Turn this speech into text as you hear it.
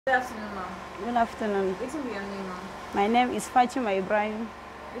Good afternoon, ma'am. Good afternoon. What will be your name, ma'am? My name is Fatima Ibrahim.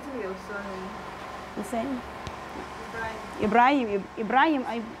 What will be your surname? The same? Ibrahim. Ibrahim,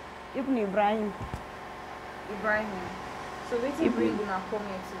 Ibn Ibrahim. Ibrahim. So what will bring you now come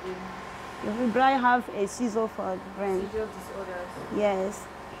here today? Ibrahim have a seizure for the brain. Seizure disorders. Yes.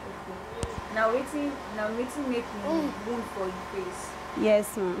 Okay. Now waiting make wound for your face. Yes,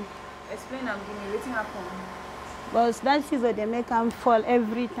 ma'am. Explain and give me waiting happen. But that seizure they make him fall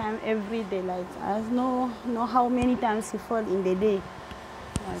every time, every day. Like I know how many times he fall in the day.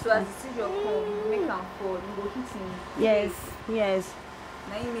 So as the seizure come, you make him fall, you go hit him. Yes, yes.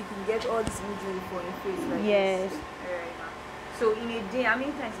 Now you make him get all this injury for your face like yes. This. Alright, ma'am. So in a day, how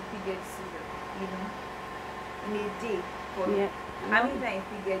many times if you get seizure? You know? In a day for how many times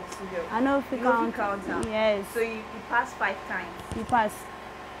if you get seizure? I know if you count. Yes. So you pass 5 times. You pass.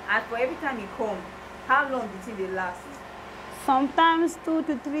 And for every time you come, how long do you think they last? Sometimes 2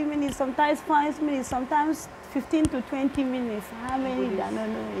 to 3 minutes, sometimes 5 minutes, sometimes 15 to 20 minutes. How many? I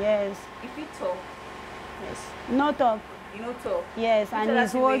don't know. Yes. If you talk. Yes. No talk. You know talk. Yes, which and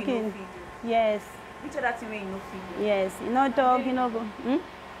he's working. You yes. Which other thing you know feed? Yes. You know talk. You know go.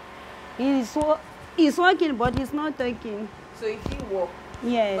 He's working, but he's not talking. So if he walk.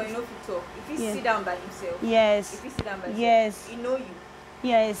 Yes. But you know if he talk. If he sit down by himself. Yes. If he sit down by himself. Yes. He know you.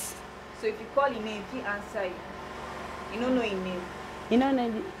 Yes. So if you call his name, he answer you. You don't know his name. You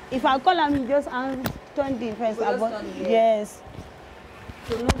know, if I call him, he just turn the face about. Yes.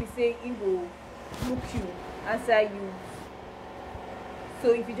 So nobody say he will look you, answer you.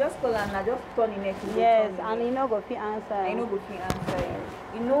 So if you just call him, now just turn the neck. Yes, and he know go fit answer. And he know go fit answer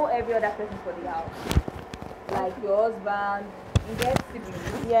you. You know every other person for the house, like your husband. You get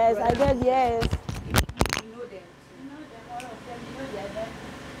siblings. Yes, I get yes. You know them. You know them, all of them. You know their identity.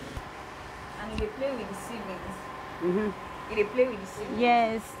 And they play with the siblings. They play with the siblings.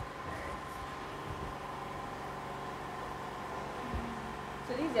 Yes.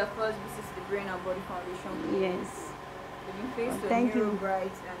 So this is your first visit to the Brain and Body Foundation. Yes. You've been faced with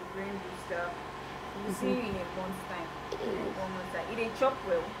Neurobright and Brain Booster. We'll see you in a month's time. 1 month's time. It ain't chop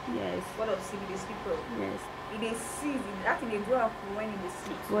well. Yes. What of sleep? They sleep well. Yes. It is see. That thing they go up when they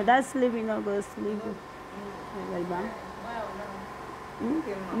sleep. Well, that sleeping not go sleep. Well,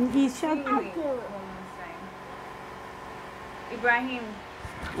 Okay, ma'am. He's shocked. Ibrahim.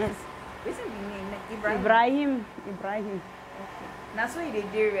 Yes. What's the name? Ibrahim. Ibrahim. Okay. Now so they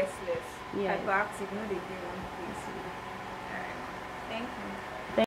day restless. Yeah. Hyperactive. No, they day one place. Alright. Thank you.